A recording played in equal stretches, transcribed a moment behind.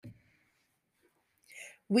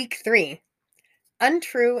Week 3,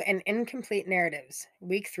 Untrue and Incomplete Narratives.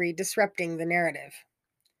 Week 3, Disrupting the Narrative.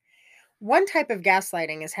 One type of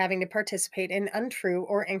gaslighting is having to participate in untrue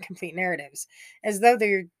or incomplete narratives, as though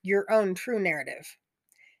they're your own true narrative.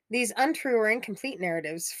 These untrue or incomplete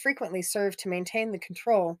narratives frequently serve to maintain the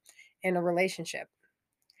control in a relationship.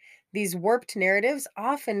 These warped narratives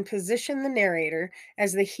often position the narrator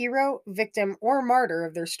as the hero, victim, or martyr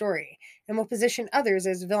of their story, and will position others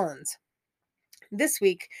as villains. This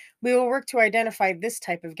week, we will work to identify this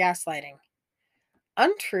type of gaslighting.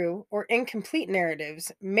 Untrue or incomplete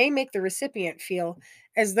narratives may make the recipient feel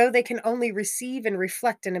as though they can only receive and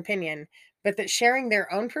reflect an opinion, but that sharing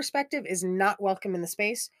their own perspective is not welcome in the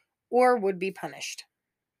space or would be punished.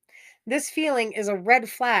 This feeling is a red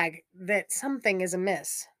flag that something is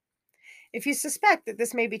amiss. If you suspect that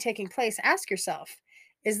this may be taking place, ask yourself,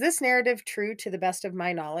 is this narrative true to the best of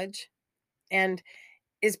my knowledge? And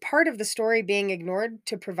is part of the story being ignored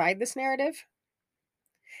to provide this narrative?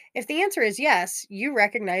 If the answer is yes, you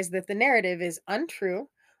recognize that the narrative is untrue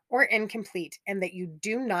or incomplete and that you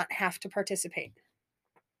do not have to participate.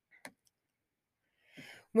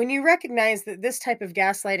 When you recognize that this type of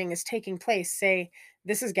gaslighting is taking place, say,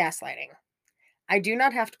 "This is gaslighting. I do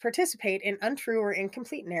not have to participate in untrue or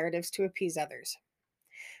incomplete narratives to appease others."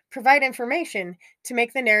 Provide information to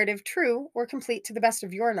make the narrative true or complete to the best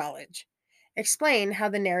of your knowledge. Explain how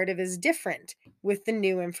the narrative is different with the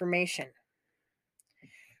new information.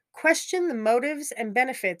 Question the motives and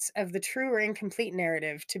benefits of the true or incomplete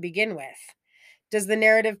narrative to begin with. Does the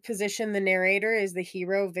narrative position the narrator as the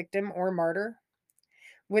hero, victim, or martyr?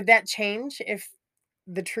 Would that change if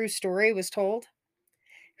the true story was told?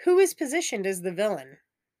 Who is positioned as the villain?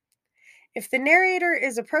 If the narrator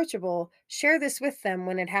is approachable, share this with them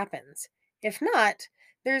when it happens. If not,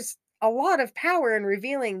 there's a lot of power in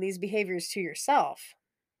revealing these behaviors to yourself.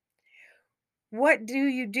 What do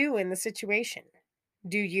you do in the situation?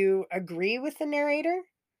 Do you agree with the narrator?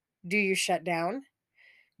 Do you shut down?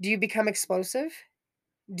 Do you become explosive?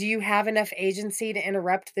 Do you have enough agency to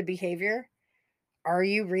interrupt the behavior? Are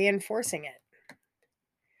you reinforcing it?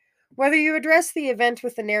 Whether you address the event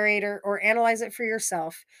with the narrator or analyze it for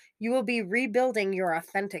yourself, you will be rebuilding your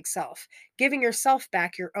authentic self, giving yourself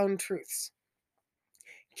back your own truths.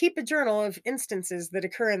 Keep a journal of instances that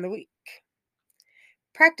occur in the week.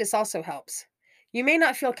 Practice also helps. You may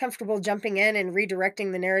not feel comfortable jumping in and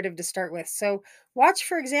redirecting the narrative to start with, so watch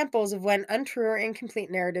for examples of when untrue or incomplete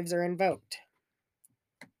narratives are invoked.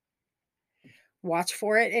 Watch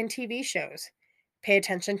for it in TV shows. Pay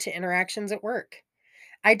attention to interactions at work.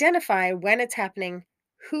 Identify when it's happening,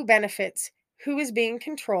 who benefits, who is being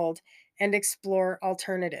controlled, and explore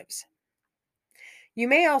alternatives. You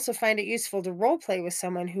may also find it useful to role play with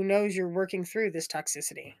someone who knows you're working through this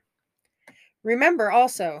toxicity. Remember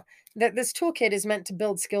also that this toolkit is meant to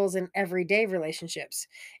build skills in everyday relationships.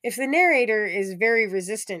 If the narrator is very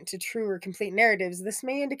resistant to true or complete narratives, this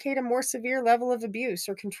may indicate a more severe level of abuse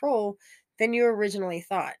or control than you originally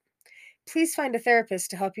thought. Please find a therapist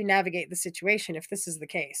to help you navigate the situation if this is the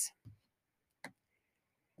case.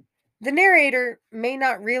 The narrator may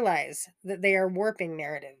not realize that they are warping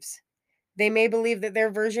narratives. They may believe that their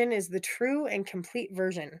version is the true and complete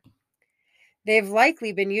version. They have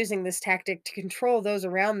likely been using this tactic to control those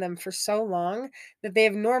around them for so long that they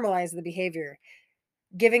have normalized the behavior.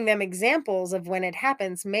 Giving them examples of when it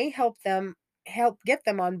happens may help get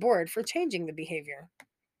them on board for changing the behavior.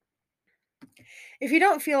 If you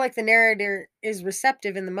don't feel like the narrator is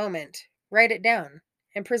receptive in the moment, write it down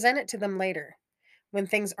and present it to them later when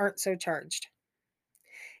things aren't so charged.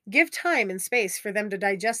 Give time and space for them to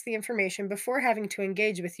digest the information before having to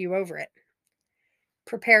engage with you over it.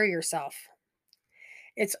 Prepare yourself.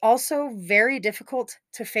 It's also very difficult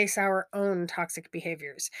to face our own toxic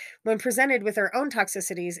behaviors. When presented with our own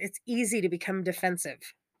toxicities, it's easy to become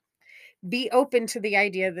defensive. Be open to the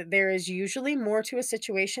idea that there is usually more to a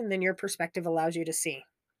situation than your perspective allows you to see.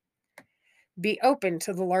 Be open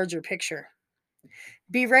to the larger picture.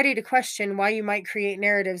 Be ready to question why you might create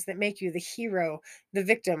narratives that make you the hero, the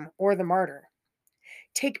victim, or the martyr.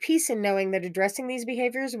 Take peace in knowing that addressing these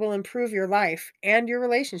behaviors will improve your life and your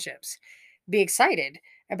relationships. Be excited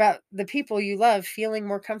about the people you love feeling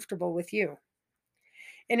more comfortable with you.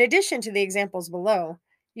 In addition to the examples below,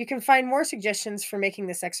 you can find more suggestions for making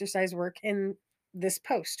this exercise work in this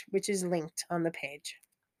post, which is linked on the page.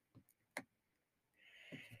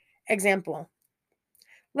 Example.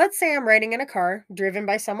 Let's say I'm riding in a car driven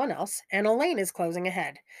by someone else and a lane is closing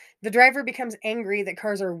ahead. The driver becomes angry that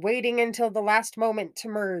cars are waiting until the last moment to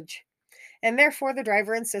merge, and therefore the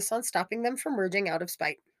driver insists on stopping them from merging out of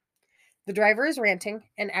spite. The driver is ranting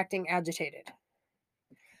and acting agitated.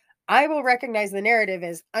 I will recognize the narrative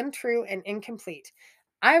as untrue and incomplete.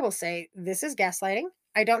 I will say, this is gaslighting.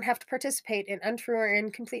 I don't have to participate in untrue or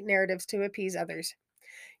incomplete narratives to appease others.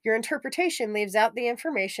 Your interpretation leaves out the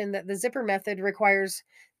information that the zipper method requires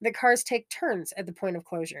that cars take turns at the point of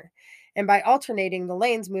closure, and by alternating the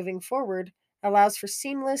lanes moving forward, allows for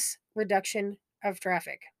seamless reduction of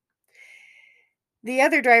traffic. The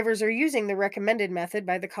other drivers are using the recommended method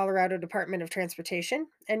by the Colorado Department of Transportation,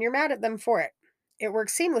 and you're mad at them for it. It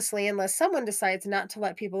works seamlessly unless someone decides not to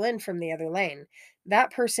let people in from the other lane.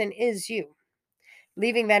 That person is you.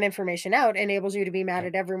 Leaving that information out enables you to be mad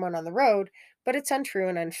at everyone on the road, but it's untrue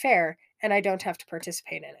and unfair, and I don't have to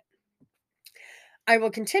participate in it. I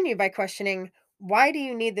will continue by questioning, why do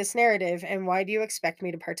you need this narrative and why do you expect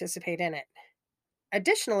me to participate in it?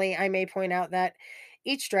 Additionally, I may point out that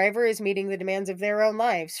each driver is meeting the demands of their own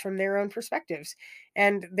lives from their own perspectives,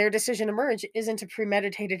 and their decision to merge isn't a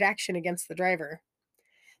premeditated action against the driver.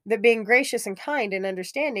 That being gracious and kind and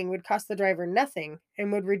understanding would cost the driver nothing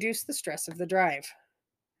and would reduce the stress of the drive.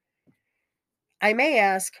 I may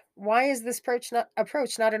ask, why is this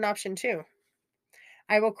approach not an option too?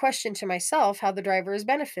 I will question to myself how the driver is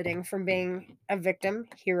benefiting from being a victim,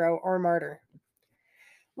 hero, or martyr.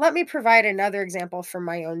 Let me provide another example from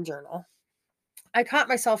my own journal. I caught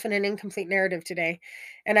myself in an incomplete narrative today,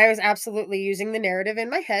 and I was absolutely using the narrative in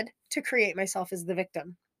my head to create myself as the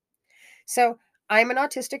victim. So, I'm an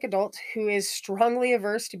autistic adult who is strongly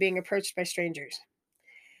averse to being approached by strangers.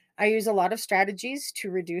 I use a lot of strategies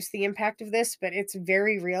to reduce the impact of this, but it's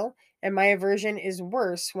very real, and my aversion is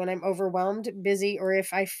worse when I'm overwhelmed, busy, or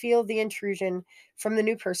if I feel the intrusion from the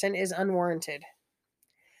new person is unwarranted.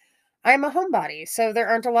 I'm a homebody, so there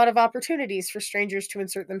aren't a lot of opportunities for strangers to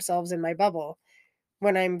insert themselves in my bubble.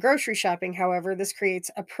 When I'm grocery shopping, however, this creates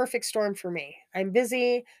a perfect storm for me. I'm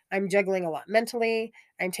busy, I'm juggling a lot mentally,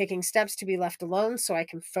 I'm taking steps to be left alone so I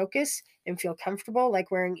can focus and feel comfortable, like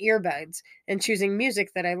wearing earbuds and choosing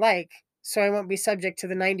music that I like, so I won't be subject to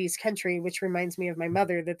the 90s country, which reminds me of my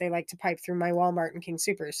mother that they like to pipe through my Walmart and King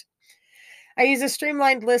Supers. I use a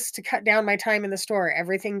streamlined list to cut down my time in the store.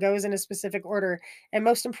 Everything goes in a specific order, and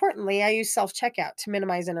most importantly, I use self checkout to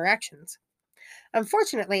minimize interactions.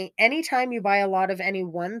 Unfortunately, anytime you buy a lot of any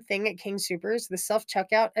one thing at King Soopers, the self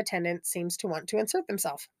checkout attendant seems to want to insert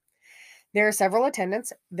themselves. There are several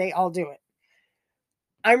attendants, they all do it.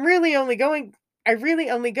 I'm really only going I really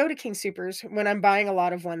only go to King Soopers when I'm buying a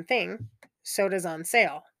lot of one thing, soda's on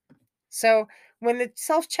sale. So, when the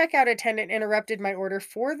self checkout attendant interrupted my order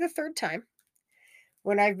for the third time,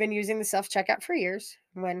 when I've been using the self checkout for years,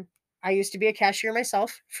 when I used to be a cashier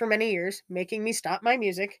myself for many years, making me stop my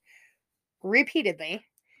music repeatedly,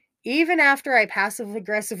 even after I passive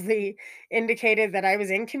aggressively indicated that I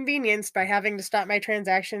was inconvenienced by having to stop my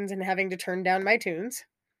transactions and having to turn down my tunes,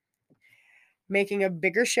 making a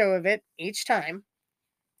bigger show of it each time,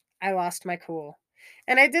 I lost my cool.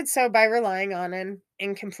 And I did so by relying on an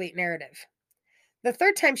incomplete narrative. The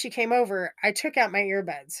third time she came over, I took out my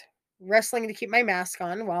earbuds, wrestling to keep my mask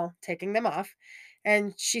on while taking them off,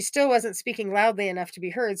 and she still wasn't speaking loudly enough to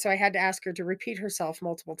be heard, so I had to ask her to repeat herself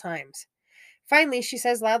multiple times. Finally, she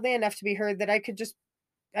says loudly enough to be heard that I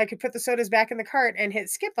could put the sodas back in the cart and hit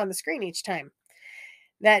skip on the screen each time.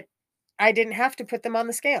 That I didn't have to put them on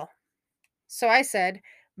the scale. So I said,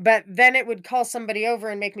 but then it would call somebody over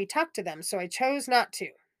and make me talk to them, so I chose not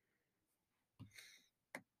to.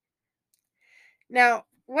 Now,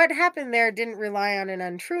 what happened there didn't rely on an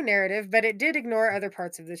untrue narrative, but it did ignore other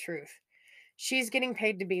parts of the truth. She's getting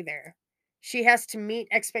paid to be there. She has to meet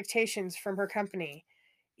expectations from her company,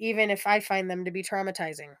 even if I find them to be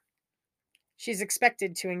traumatizing. She's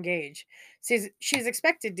expected to engage. She's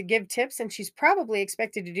expected to give tips, and she's probably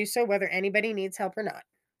expected to do so whether anybody needs help or not.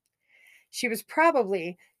 She was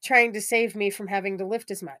probably trying to save me from having to lift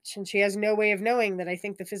as much, and she has no way of knowing that I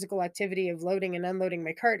think the physical activity of loading and unloading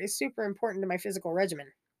my cart is super important to my physical regimen.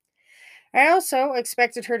 I also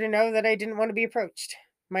expected her to know that I didn't want to be approached.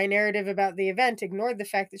 My narrative about the event ignored the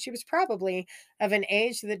fact that she was probably of an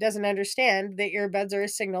age that doesn't understand that earbuds are a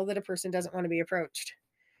signal that a person doesn't want to be approached.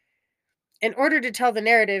 In order to tell the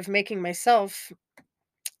narrative, making myself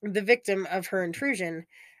the victim of her intrusion,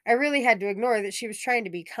 I really had to ignore that she was trying to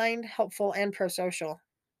be kind, helpful, and pro social.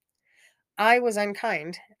 I was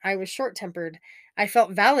unkind. I was short tempered. I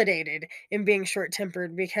felt validated in being short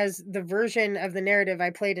tempered because the version of the narrative I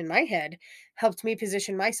played in my head helped me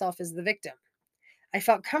position myself as the victim. I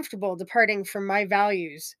felt comfortable departing from my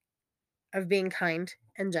values of being kind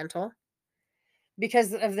and gentle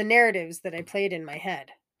because of the narratives that I played in my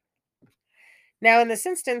head. Now, in this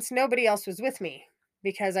instance, nobody else was with me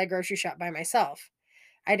because I grocery shop by myself.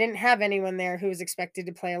 I didn't have anyone there who was expected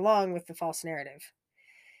to play along with the false narrative.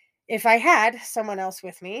 If I had someone else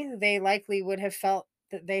with me, they likely would have felt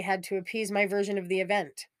that they had to appease my version of the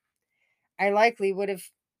event. I likely would have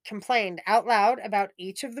complained out loud about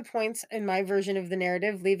each of the points in my version of the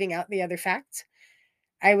narrative, leaving out the other facts.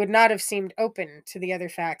 I would not have seemed open to the other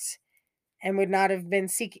facts and would have been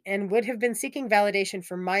seeking validation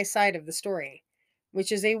for my side of the story,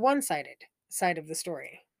 which is a one-sided side of the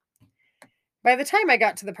story. By the time I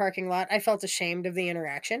got to the parking lot, I felt ashamed of the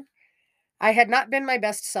interaction. I had not been my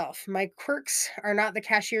best self. My quirks are not the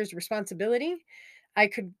cashier's responsibility. I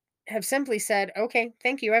could have simply said, "Okay,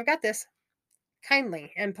 thank you, I've got this,"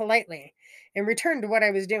 kindly and politely, and returned to what I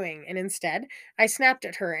was doing, and instead, I snapped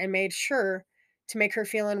at her and made sure to make her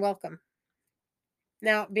feel unwelcome.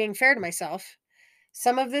 Now, being fair to myself,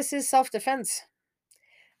 some of this is self defense.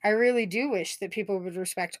 I really do wish that people would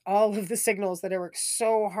respect all of the signals that I work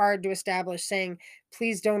so hard to establish, saying,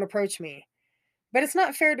 "Please don't approach me." But it's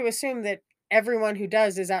not fair to assume that everyone who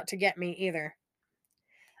does is out to get me either.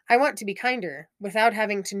 I want to be kinder without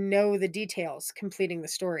having to know the details completing the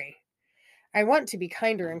story. I want to be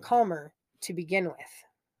kinder and calmer to begin with.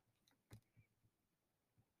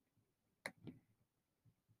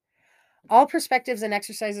 All perspectives and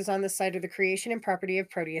exercises on this site are the creation and property of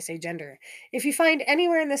Proteus Agender. If you find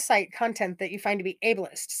anywhere in this site content that you find to be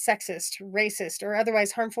ableist, sexist, racist, or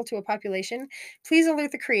otherwise harmful to a population, please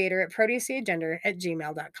alert the creator at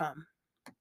proteusagender@gmail.com.